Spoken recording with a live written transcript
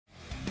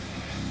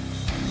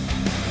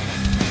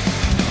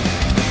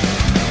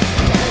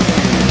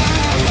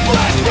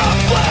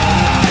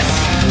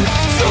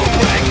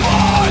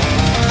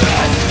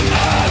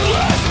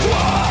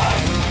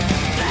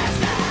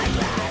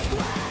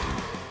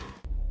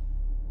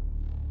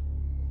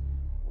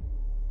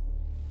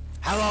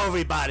Hello,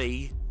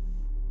 everybody.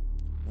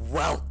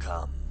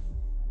 Welcome.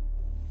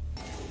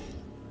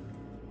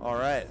 All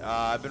right,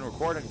 I've been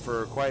recording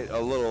for quite a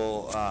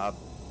little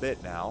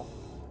bit now.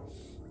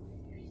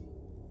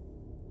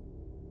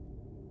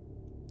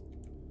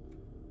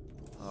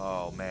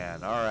 Oh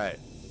man! All right.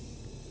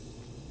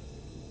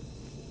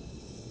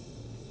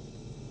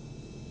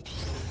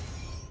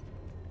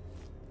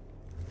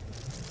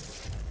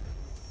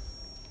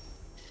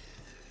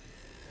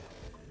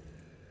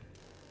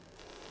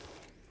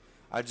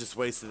 I just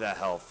wasted that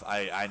health.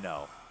 I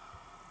know.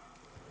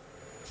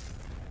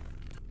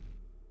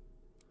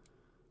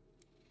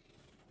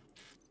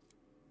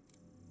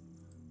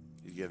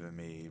 You're giving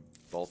me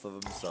both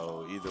of them,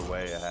 so either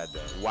way I had to.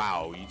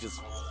 Wow,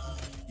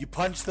 you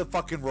punched the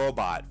fucking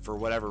robot for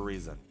whatever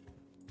reason.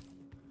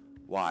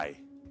 Why?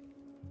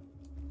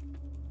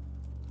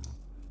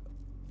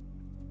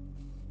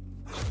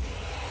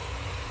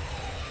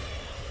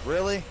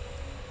 Really?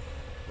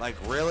 Like,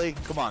 really?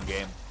 Come on,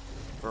 game.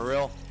 For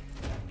real?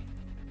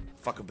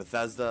 Fucking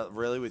Bethesda,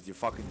 really, with your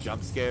fucking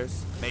jump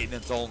scares?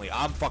 Maintenance only.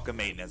 I'm fucking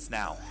maintenance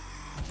now.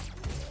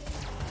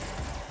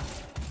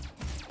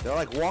 They're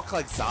like, walk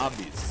like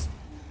zombies.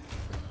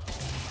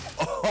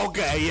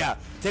 Okay, yeah.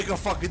 Take a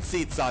fucking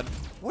seat, son.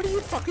 What are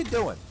you fucking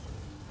doing?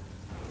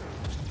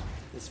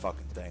 This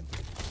fucking thing.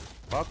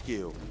 Fuck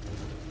you.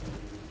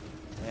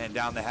 And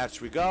down the hatch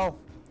we go.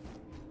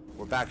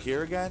 We're back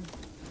here again?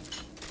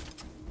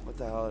 What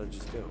the hell did I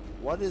just do?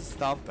 What is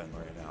thumping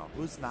right now?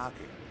 Who's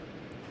knocking?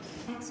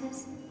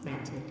 Access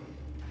granted.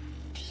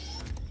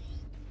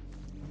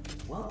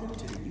 Welcome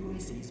to the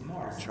UAC's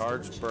Mars.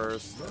 Charge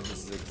burst.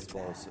 This is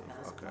explosive.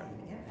 Okay.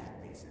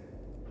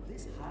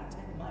 This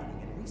high-tech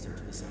mining and research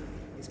facility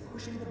is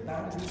pushing the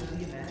boundaries of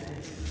the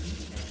imagination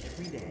each and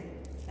every day.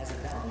 As a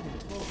valued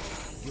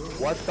employee, your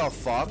what the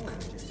fuck?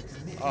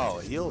 Oh,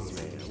 it heals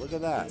me. Look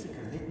at that.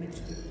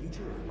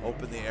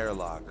 Open the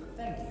airlock.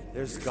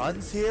 There's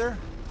guns here?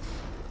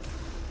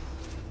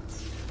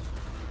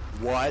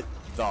 What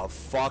the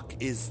fuck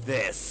is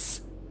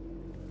this?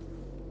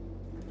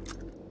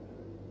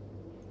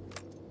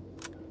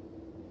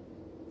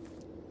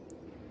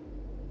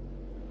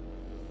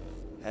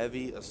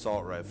 Heavy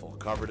assault rifle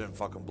covered in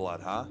fucking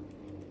blood, huh?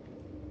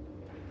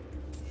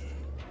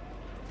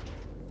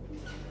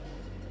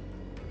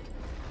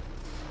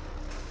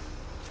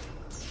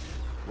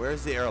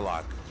 Where's the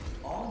airlock?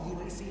 All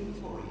UAC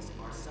employees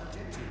are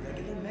subject to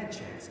regular med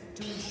checks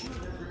to ensure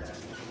their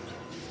production.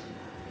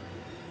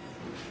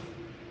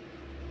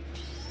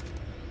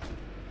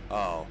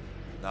 Oh,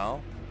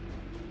 no?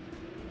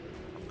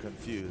 I'm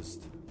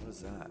confused. What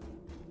is that?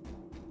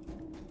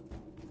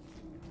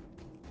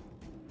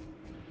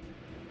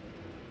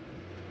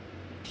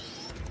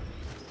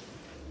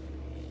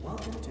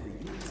 Welcome to the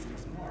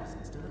UAC's Mars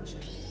installation,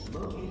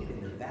 located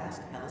in the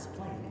vast Hellas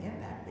Plain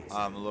impact basin.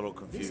 I'm a little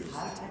confused. This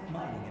high-tech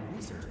mining and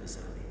research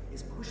facility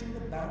is pushing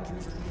the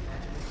boundaries of the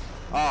imagination.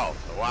 Oh,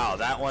 wow,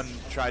 that one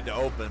tried to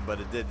open,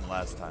 but it didn't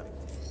last time.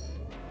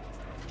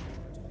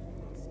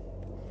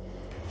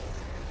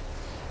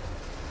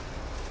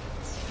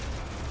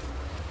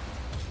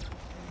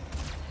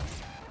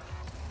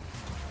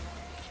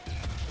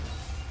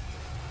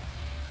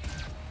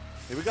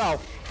 Here we go.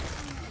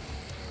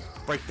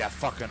 Break that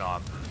fucking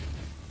arm.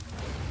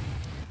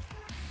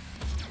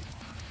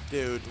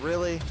 Dude,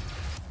 really?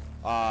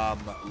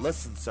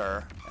 Listen,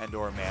 sir, and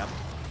or ma'am.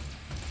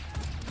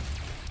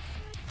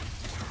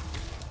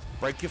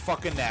 Break your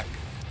fucking neck.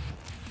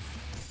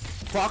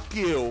 Fuck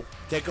you.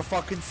 Take a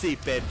fucking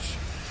seat, bitch.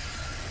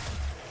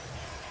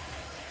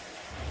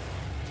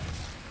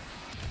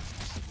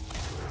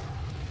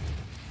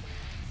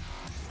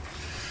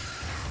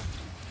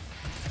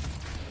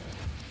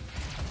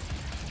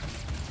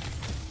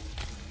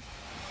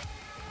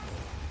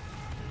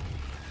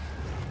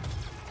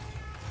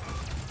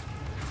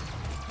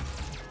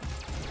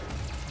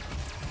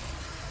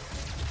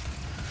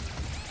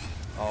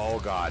 Oh,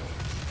 God.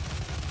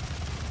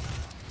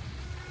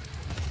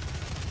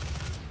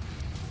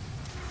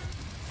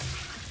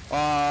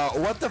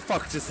 What the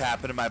fuck just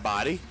happened to my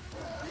body?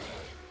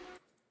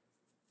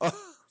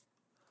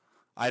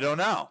 I don't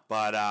know,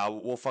 but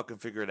we'll fucking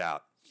figure it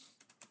out.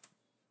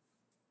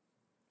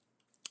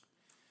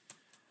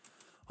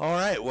 All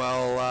right,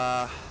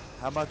 well,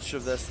 how much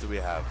of this do we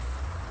have?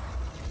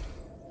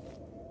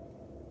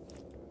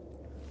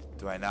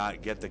 Do I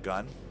not get the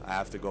gun? I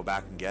have to go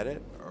back and get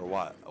it? Or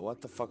what?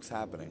 What the fuck's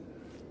happening?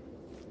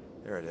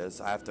 There it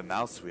is. I have to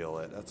mouse wheel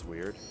it. That's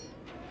weird.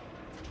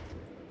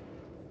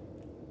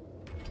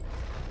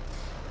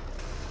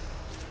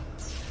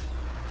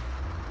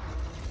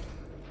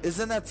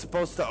 Isn't that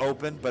supposed to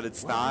open, but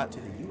it's not?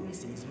 Welcome to the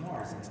UAC's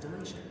Mars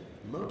installation,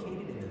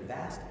 located in the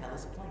vast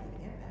Hellas Plain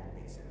impact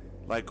basin.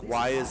 Like,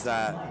 why is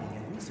that? This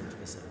mining and research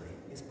facility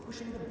is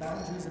pushing the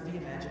boundaries of the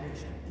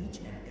imagination each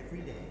and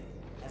every day.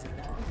 As a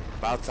valued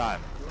About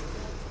time.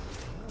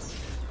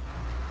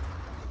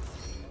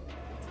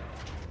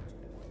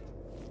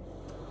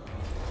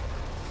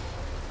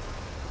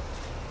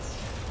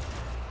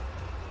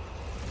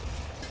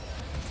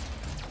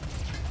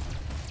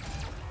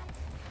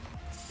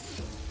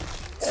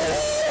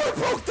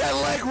 broke that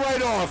leg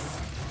right off.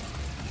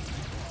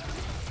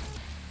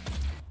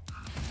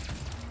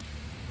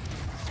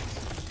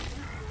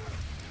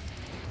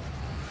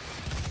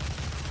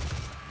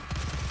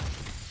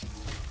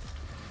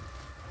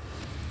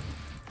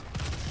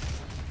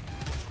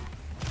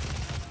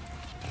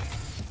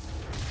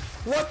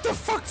 What the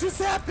fuck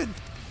just happened?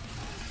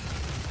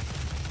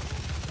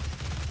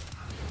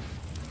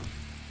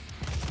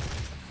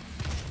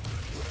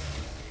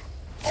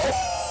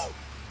 Oh!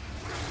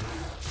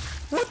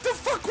 What the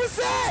fuck was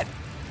that?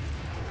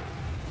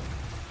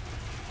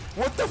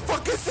 What the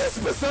fuck is this,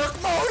 Berserk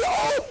mode?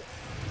 Oh!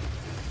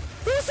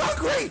 Who's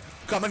hungry?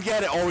 Come and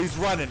get it. Oh, he's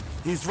running.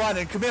 He's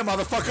running. Come here,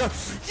 motherfucker.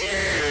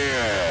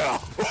 Yeah!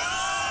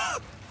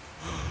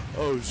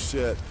 Oh,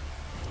 shit.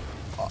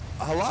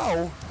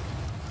 Hello?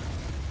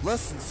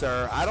 Listen,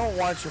 sir, I don't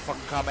want your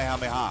fucking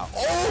Kamehameha.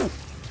 Oh!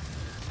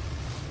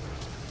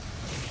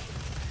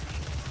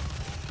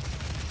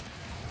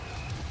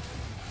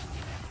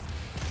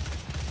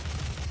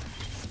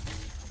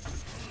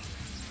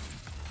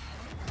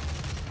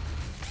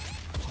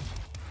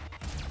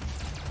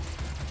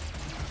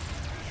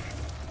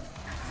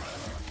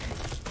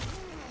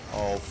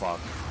 Oh, fuck.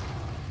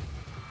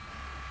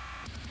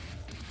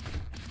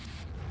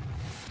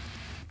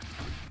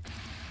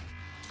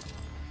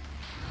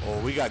 Oh,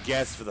 we got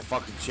gas for the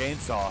fucking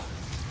chainsaw.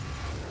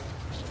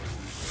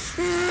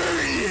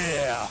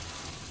 Yeah!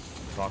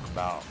 Talk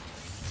about.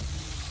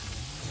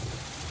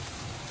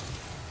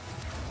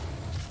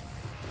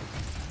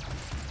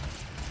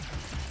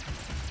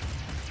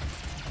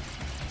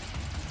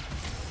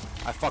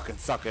 I fucking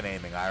suck at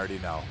aiming, I already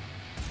know.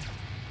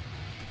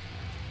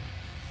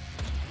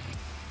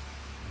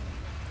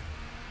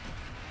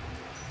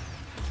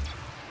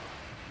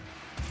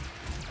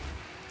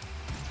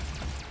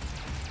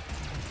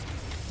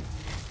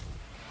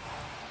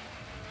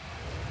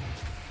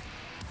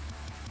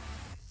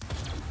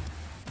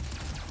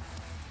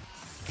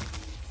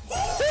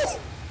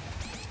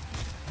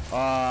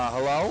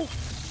 Hello?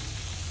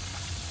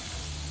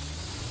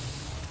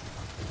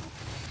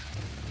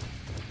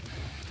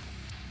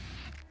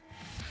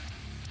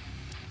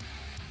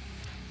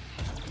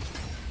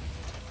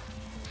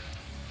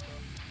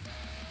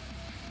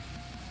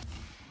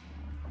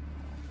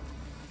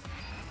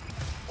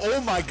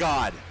 Oh my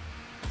god!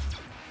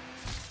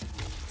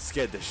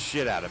 Scared the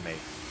shit out of me.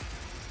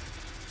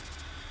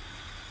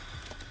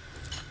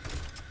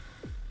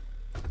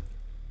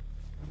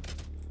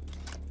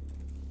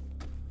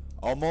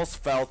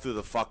 Almost fell through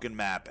the fucking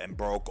map and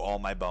broke all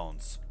my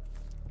bones.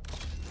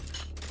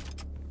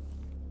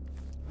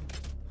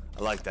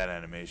 I like that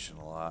animation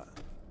a lot.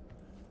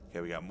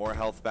 Okay, we got more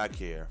health back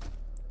here.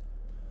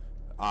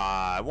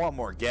 I want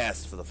more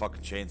gas for the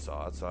fucking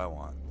chainsaw. That's what I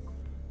want.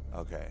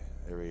 Okay,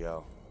 here we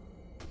go.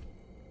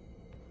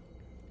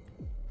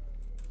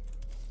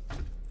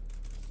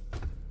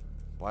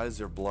 Why is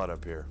there blood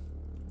up here?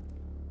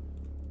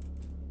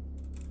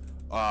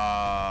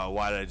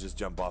 Why did I just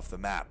jump off the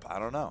map? I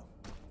don't know.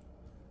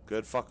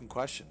 Good fucking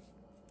question.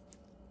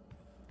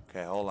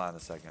 Okay, hold on a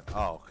second.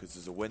 Oh, because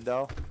there's a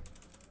window.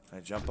 Can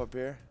I jump up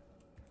here?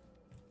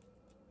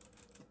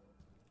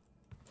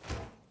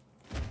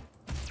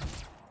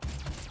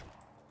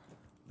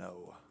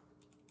 No.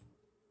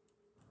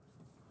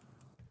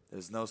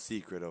 There's no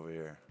secret over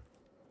here.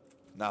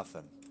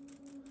 Nothing.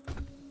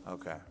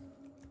 Okay.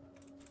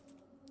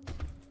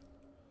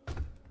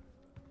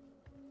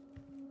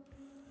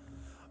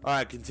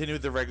 Alright, continue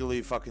with the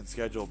regularly fucking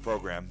scheduled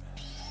program.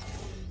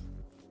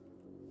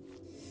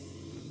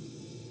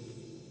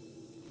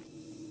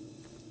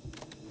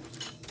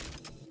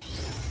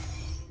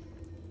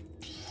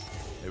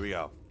 Here we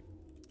go.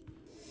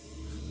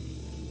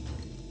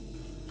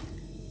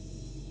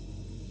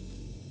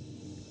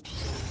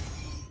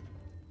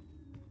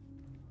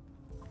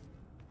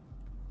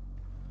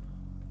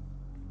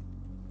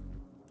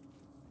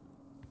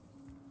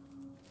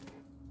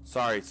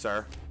 Sorry,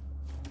 sir.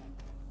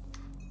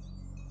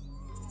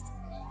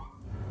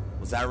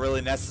 Was that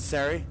really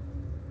necessary?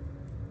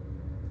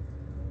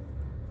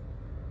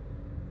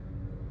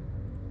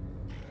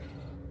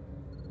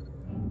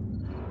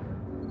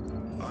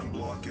 I'm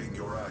blocking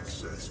your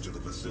access to the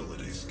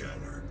facility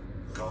scanner.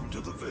 Come to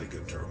the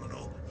Vega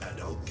terminal, and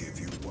I'll give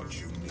you what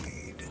you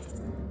need.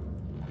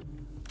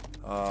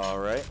 All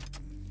right.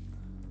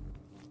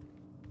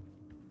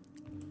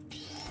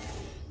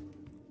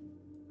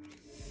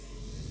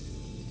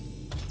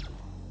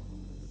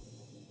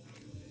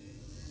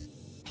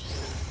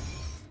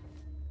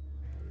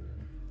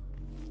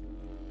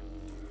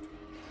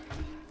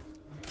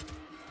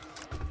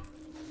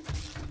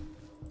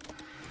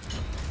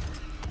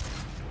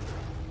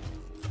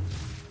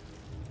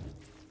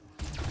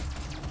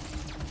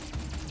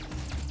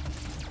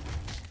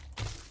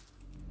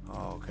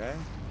 Okay.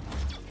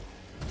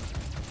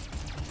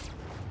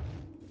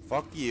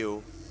 Fuck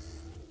you.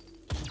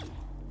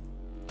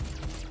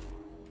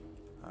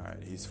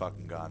 Alright, he's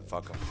fucking gone.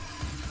 Fuck him.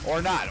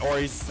 Or not, or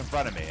he's in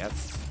front of me.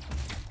 That's...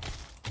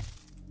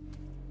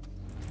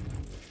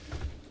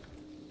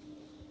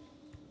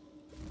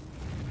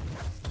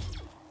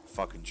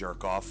 Fucking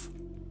jerk off.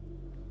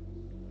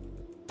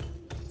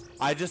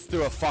 I just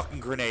threw a fucking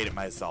grenade at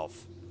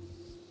myself.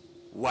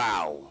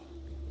 Wow.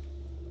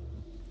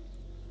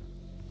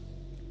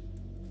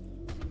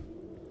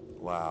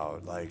 Wow,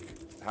 like,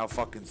 how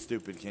fucking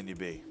stupid can you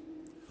be?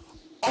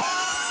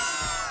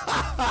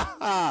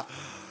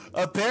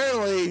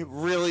 Apparently,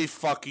 really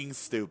fucking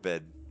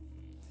stupid.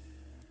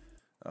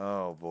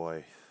 Oh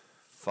boy.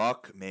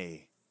 Fuck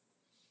me.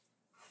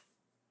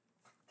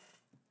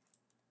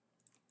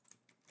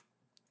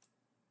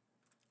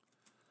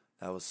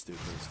 That was stupid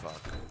as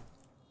fuck.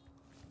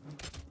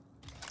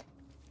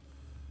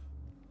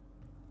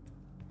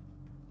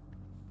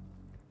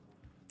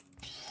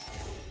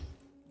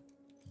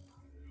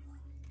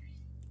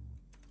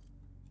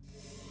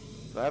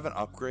 Do I have an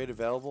upgrade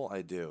available?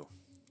 I do.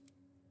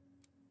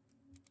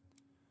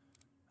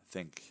 I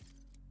think.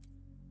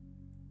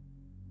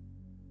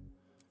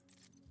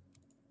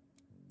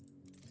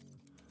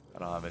 I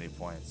don't have any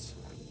points.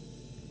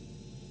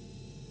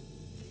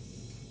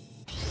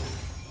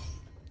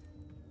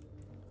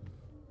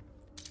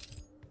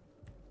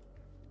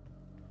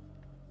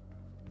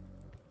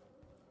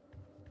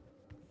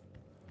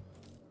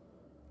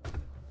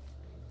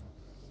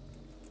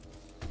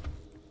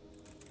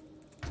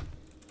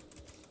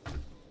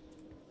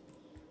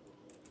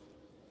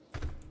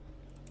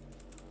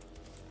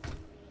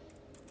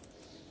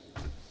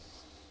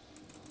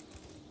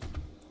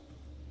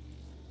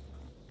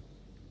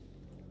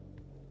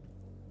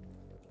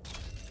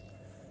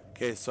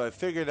 Okay, so I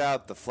figured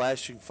out the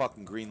flashing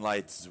fucking green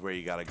lights is where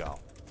you gotta go.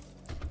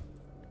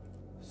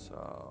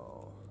 So...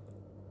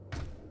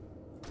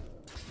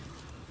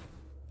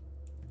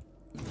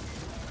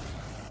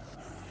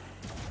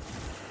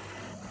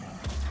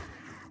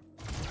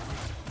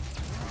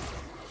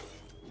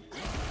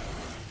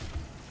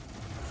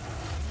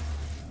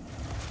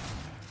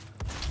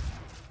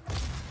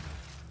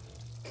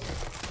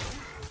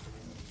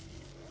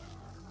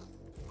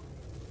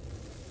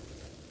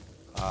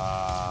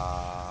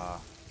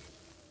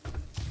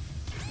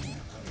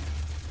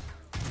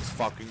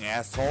 fucking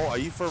asshole. Are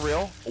you for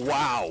real?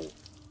 Wow.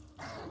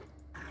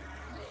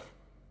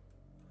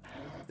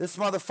 This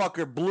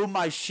motherfucker blew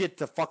my shit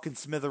to fucking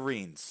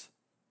smithereens.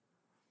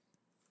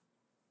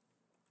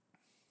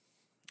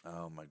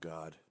 Oh my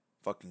god.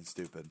 Fucking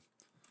stupid.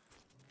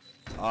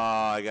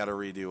 I gotta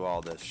redo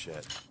all this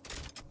shit.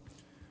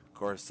 Of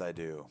course I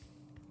do.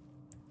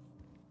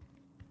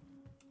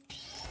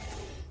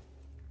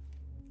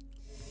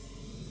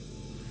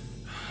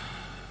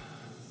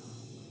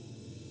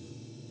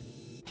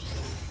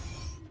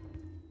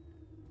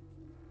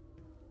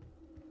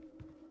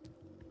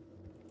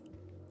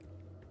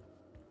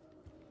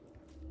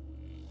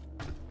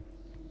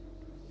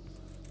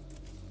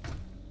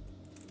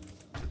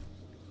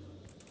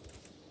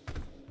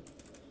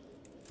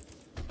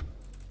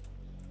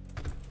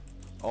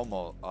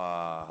 Almost,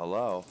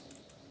 hello?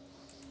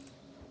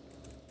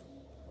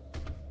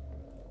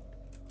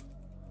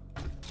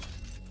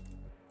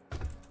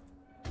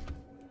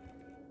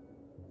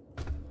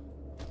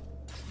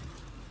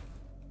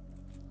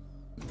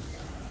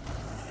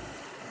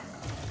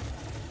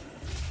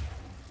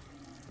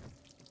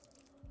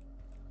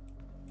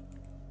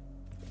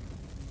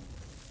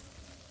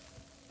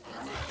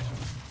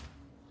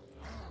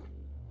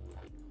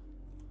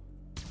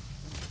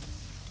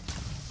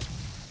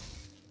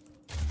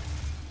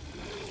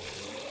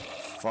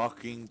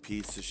 Fucking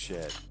piece of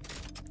shit.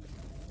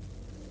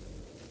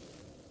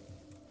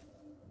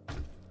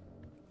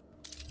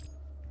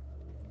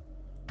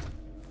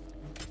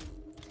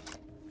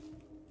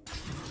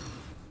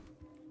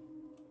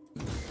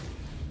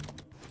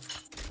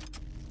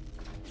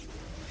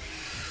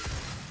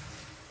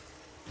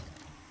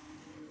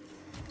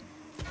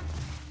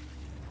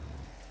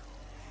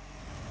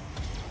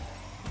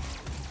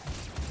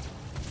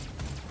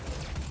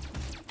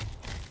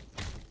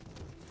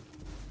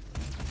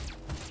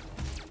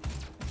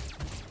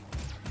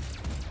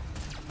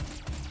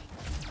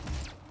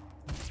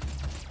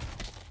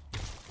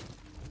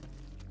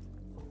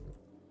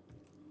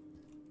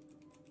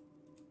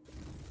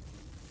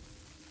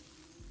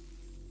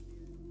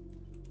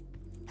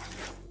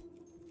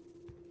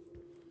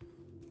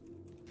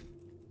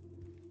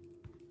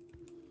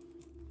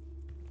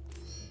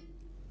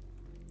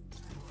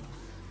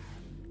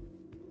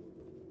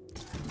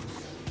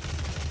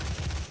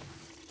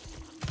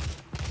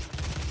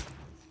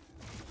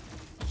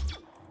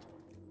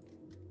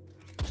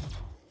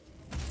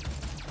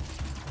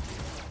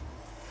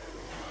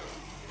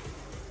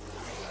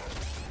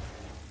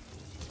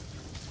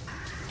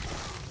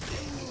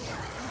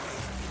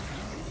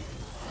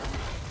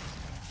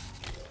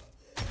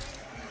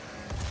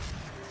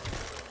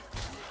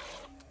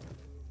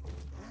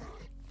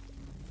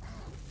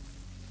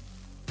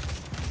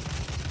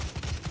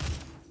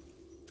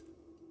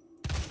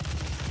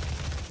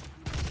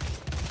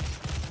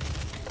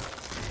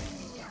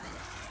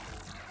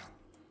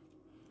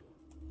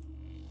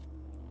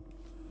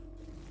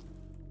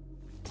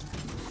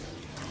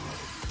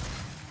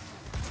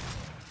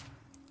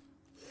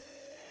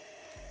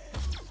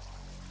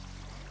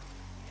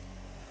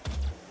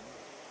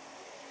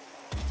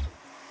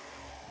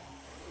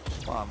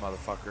 on,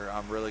 motherfucker.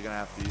 I'm really gonna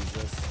have to use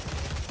this.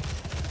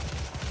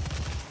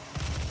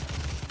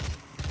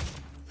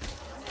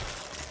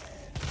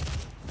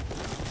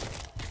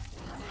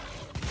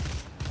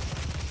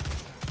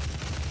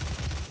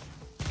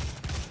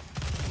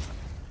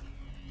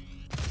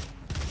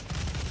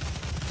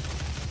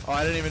 Oh,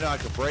 I didn't even know I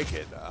could break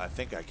it. I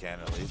think I can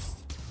at least.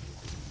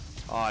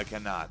 Oh, I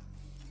cannot.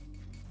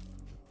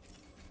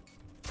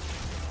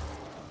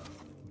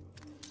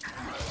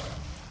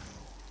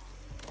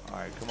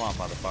 Alright, come on,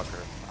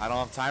 motherfucker. I don't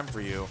have time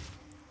for you.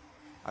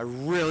 I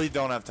really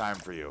don't have time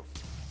for you.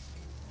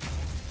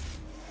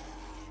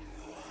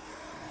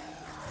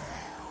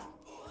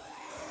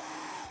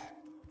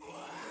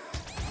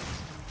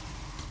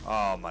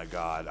 Oh my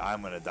god,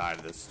 I'm gonna die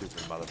to this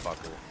stupid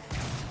motherfucker.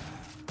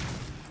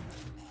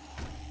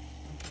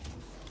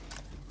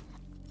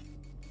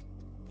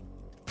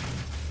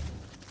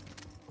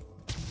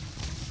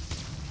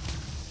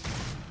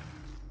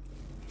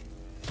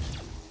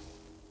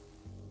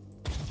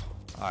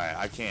 Alright,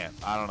 I can't.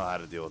 I don't know how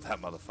to deal with that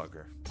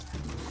motherfucker.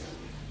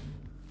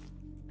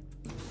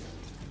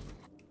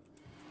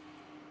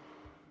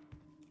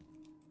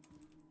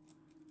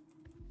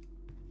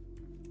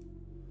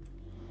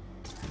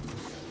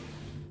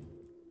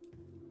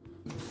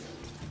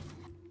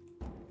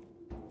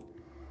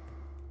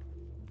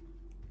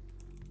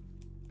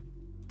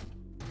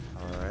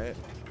 Alright.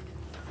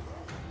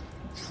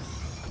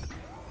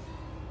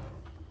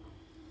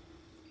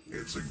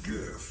 It's a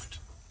gift.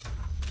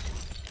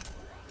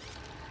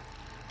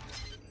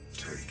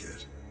 Take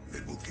it.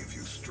 It will give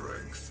you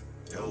strength,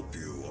 help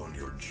you on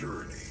your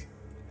journey,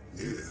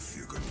 if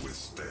you can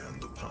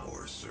withstand the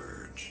power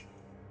surge.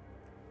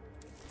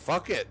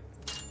 Fuck it.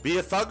 Be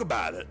a thug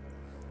about it.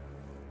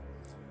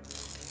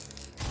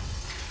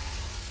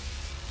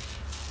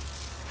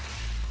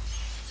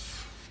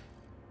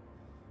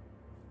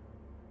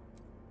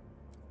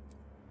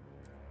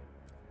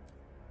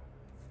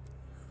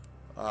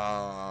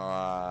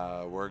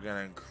 We're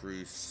gonna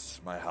increase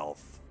my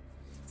health.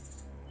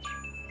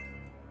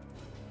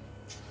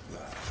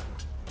 That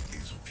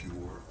is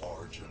pure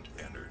Argent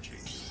energy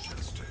you've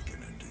just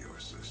taken into your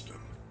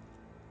system.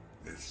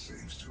 It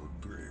seems to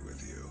agree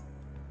with you.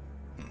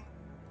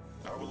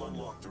 I will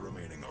unlock the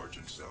remaining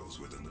Argent cells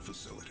within the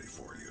facility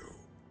for you.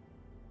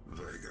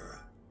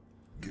 Vega,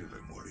 give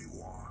him what he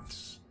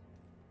wants.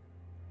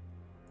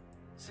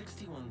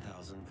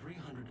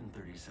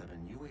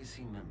 61,337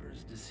 UAC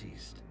members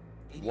deceased.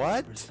 80%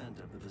 What?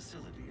 of the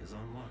facility is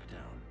on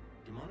lockdown.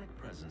 Demonic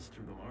presence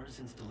through the Mars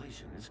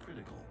installation is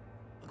critical.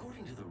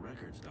 According to the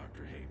records,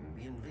 Dr. Hayden,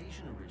 the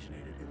invasion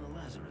originated in the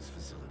Lazarus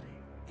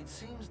facility. It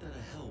seems that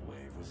a hell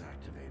wave was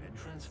activated,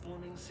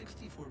 transforming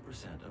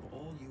 64% of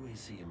all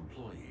UAC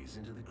employees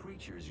into the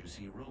creatures you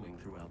see roaming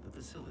throughout the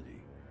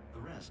facility.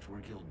 The rest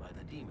were killed by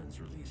the demons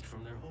released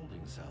from their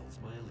holding cells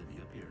by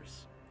Olivia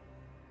Pierce.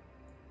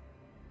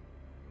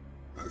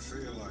 I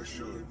feel I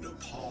should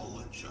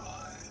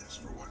apologize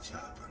for what's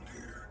happened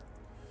here.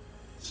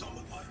 Some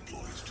of my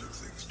employees took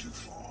things too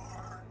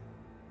far.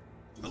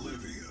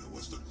 Olivia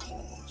was the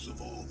cause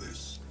of all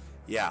this.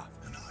 Yeah.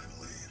 And I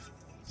believe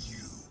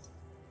you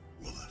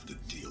will have to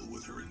deal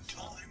with her in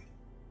time.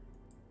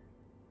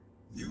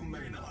 You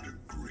may not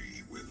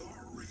agree with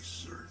our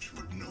research,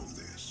 but know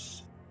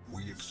this.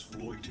 We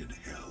exploited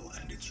hell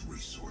and its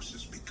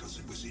resources because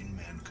it was in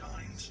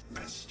mankind's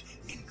best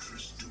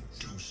interest to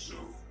do so.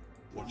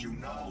 What you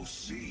now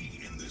see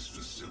in this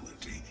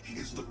facility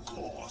is the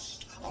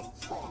cost of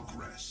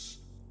progress.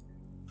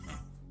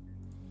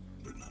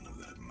 But none of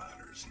that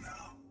matters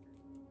now.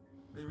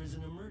 There is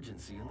an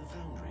emergency in the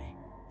foundry.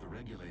 The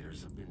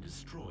regulators have been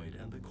destroyed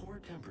and the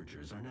core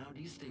temperatures are now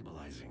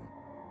destabilizing.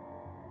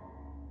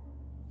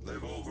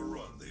 They've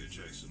overrun the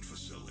adjacent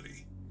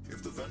facility.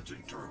 If the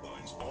venting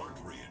turbines aren't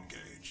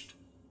re-engaged,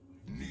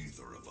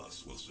 neither of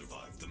us will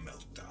survive the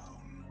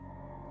meltdown.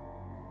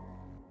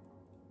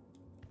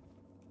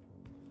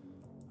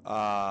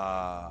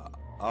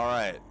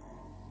 Alright.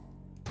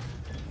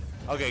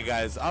 Okay,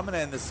 guys, I'm gonna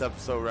end this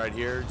episode right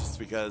here just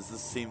because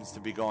this seems to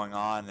be going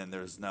on and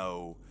there's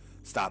no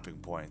stopping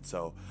point.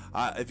 So,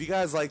 if you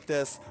guys like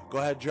this, go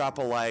ahead and drop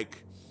a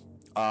like.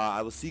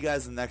 I will see you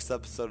guys in the next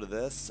episode of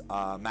this.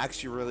 I'm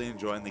actually really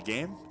enjoying the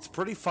game. It's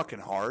pretty fucking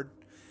hard.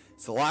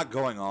 It's a lot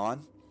going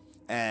on,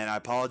 and I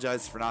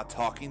apologize for not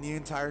talking the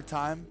entire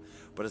time,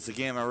 but it's a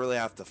game I really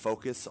have to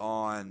focus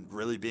on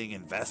really being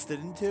invested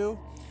into,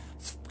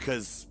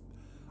 because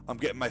I'm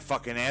getting my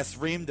fucking ass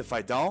reamed if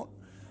I don't.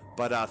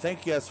 But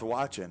thank you guys for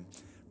watching.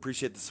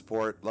 Appreciate the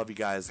support. Love you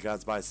guys.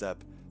 God's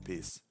bicep.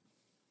 Peace.